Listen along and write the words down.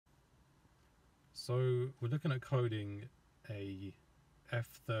So we're looking at coding a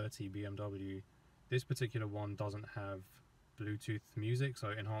F30 BMW. This particular one doesn't have Bluetooth music,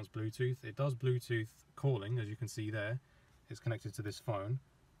 so enhanced Bluetooth. It does Bluetooth calling, as you can see there. It's connected to this phone,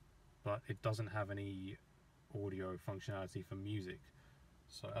 but it doesn't have any audio functionality for music.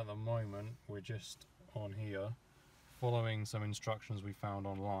 So at the moment we're just on here following some instructions we found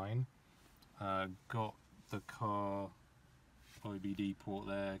online. Got the car OBD port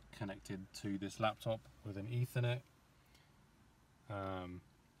there connected to this laptop with an Ethernet, and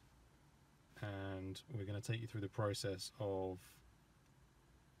we're going to take you through the process of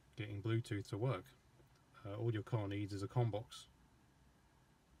getting Bluetooth to work. All your car needs is a COM box.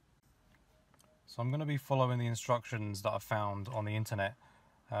 So I'm going to be following the instructions that I found on the internet,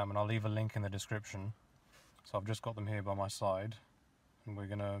 and I'll leave a link in the description. So I've just got them here by my side, and we're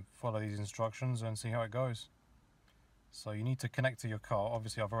going to follow these instructions and see how it goes. So you need to connect to your car.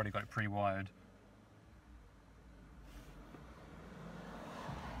 Obviously I've already got it pre-wired.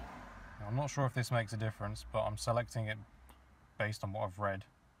 I'm not sure if this makes a difference, but I'm selecting it based on what I've read.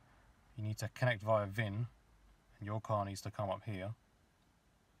 You need to connect via VIN, and your car needs to come up here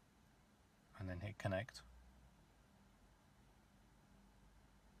and then hit connect.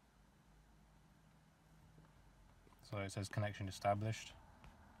 So it says connection established.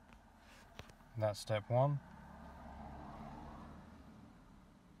 That's step one.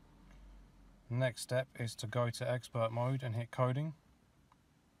 Next step is to go to expert mode and hit coding.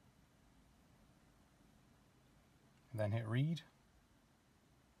 Then hit read.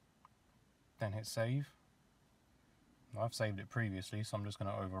 Then hit save. I've saved it previously, so I'm just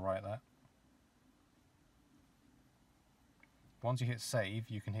going to overwrite that. Once you hit save,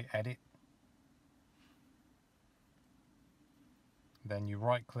 you can hit edit. Then you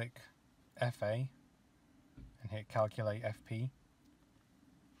right click FA and hit calculate FP.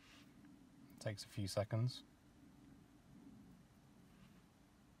 It takes a few seconds.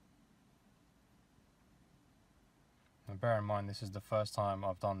 And bear in mind, this is the first time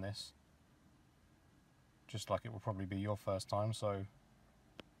I've done this, just like it will probably be your first time, so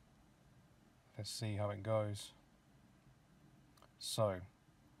let's see how it goes. So,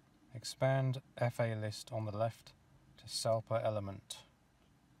 expand FA list on the left to cell per element.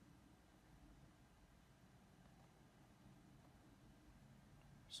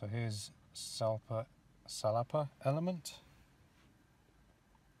 So here's cell per element.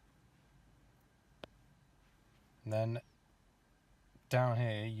 And then down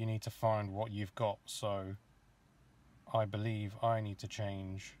here you need to find what you've got. So I believe I need to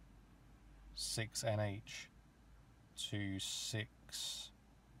change 6NH to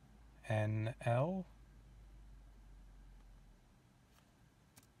 6NL.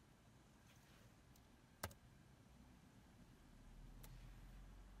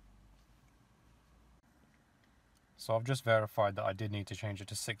 So I've just verified that I did need to change it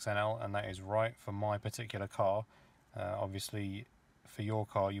to 6NL, and that is right for my particular car. Obviously for your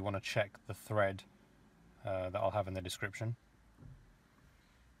car you want to check the thread that I'll have in the description.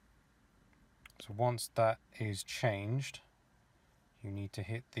 So once that is changed, you need to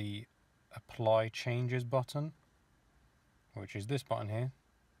hit the apply changes button, which is this button here.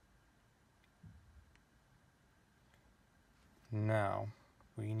 Now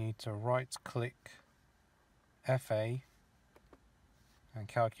we need to right click FA and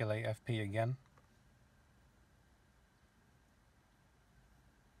calculate FP again.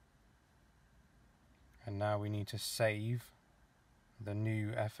 And now we need to save the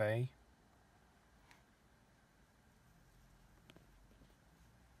new FA.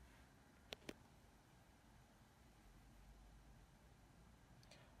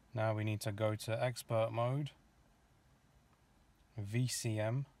 Now we need to go to expert mode,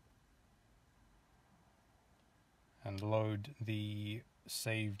 VCM, and load the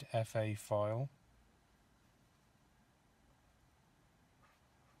saved FA file.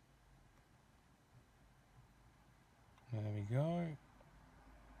 There we go.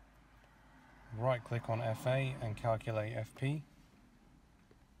 Right click on FA and calculate FP.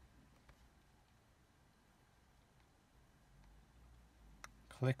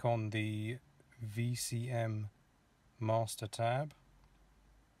 Click on the VCM master tab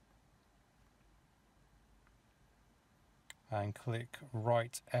and click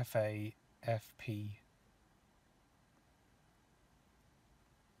write FA FP.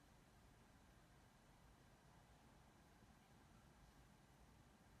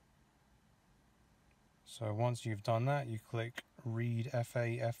 So once you've done that, you click read FA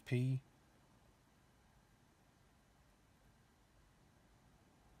FP.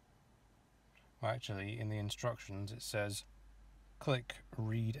 Well, actually, in the instructions it says click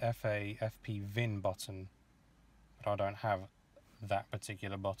read FA FP VIN button, but I don't have that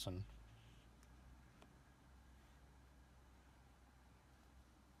particular button.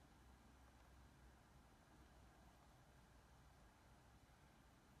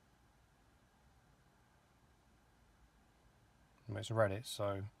 It's read it,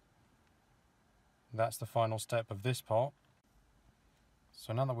 so that's the final step of this part.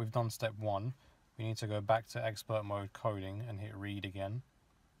 So now that we've done step 1, we need to go back to expert mode coding and hit read again.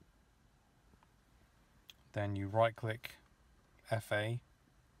 Then you right click FA,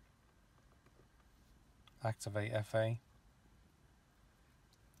 activate FA,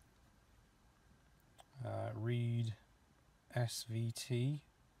 read SVT,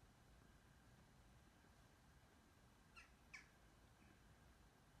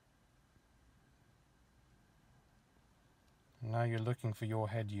 now you're looking for your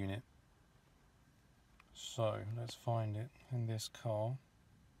head unit. So let's find it in this car.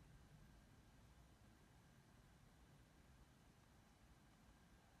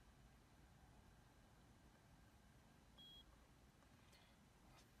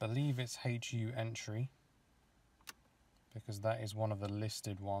 I believe it's HU entry, because that is one of the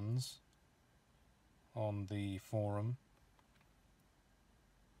listed ones on the forum.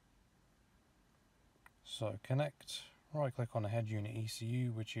 So connect, right click on the head unit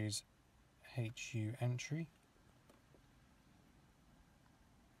ECU, which is HU entry.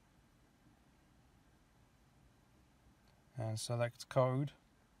 And select code.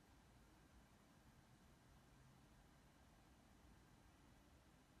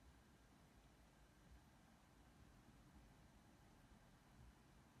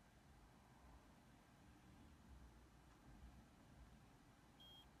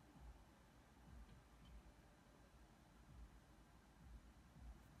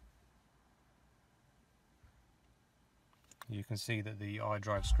 You can see that the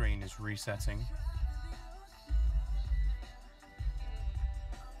iDrive screen is resetting.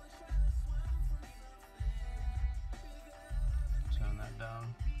 Turn that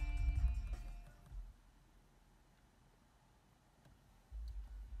down.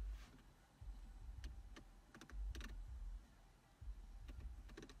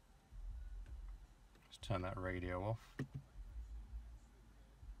 Let's turn that radio off.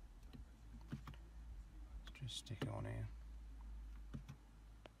 Let's just stick it on here.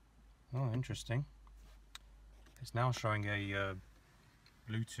 Oh, interesting. It's now showing a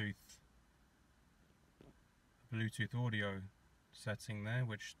Bluetooth audio setting there,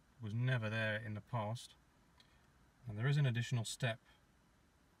 which was never there in the past. And there is an additional step,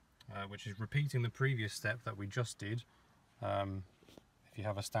 which is repeating the previous step that we just did. If you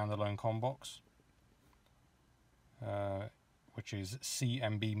have a standalone COM box, which is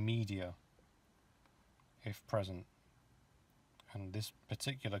CMB media, if present. And this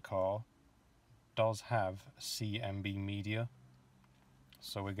particular car does have CMB media,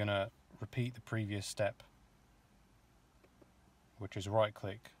 so we're going to repeat the previous step, which is right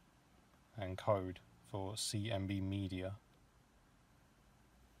click and code for CMB media.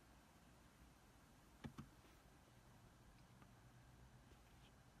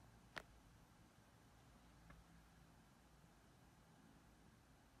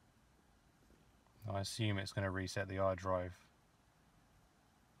 I assume it's going to reset the iDrive.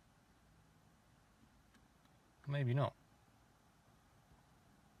 Maybe not.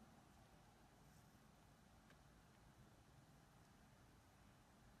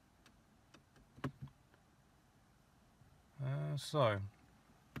 So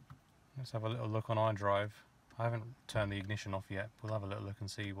let's have a little look on iDrive. I haven't turned the ignition off yet. We'll have a little look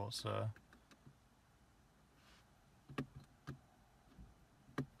and see what's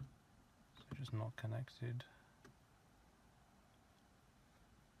just not connected.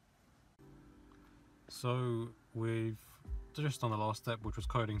 So we've just done the last step, which was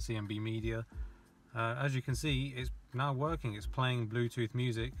coding CMB media. As you can see, it's now working. It's playing Bluetooth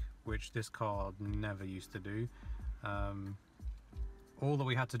music, which this car never used to do. All that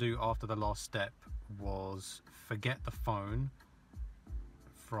we had to do after the last step was forget the phone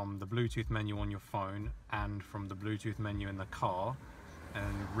from the Bluetooth menu on your phone and from the Bluetooth menu in the car,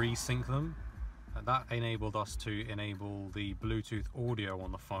 and resync them. That enabled us to enable the Bluetooth audio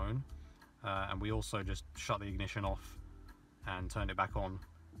on the phone, and we also just shut the ignition off and turned it back on.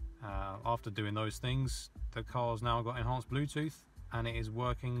 After doing those things, the car's now got enhanced Bluetooth and it is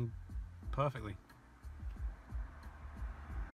working perfectly.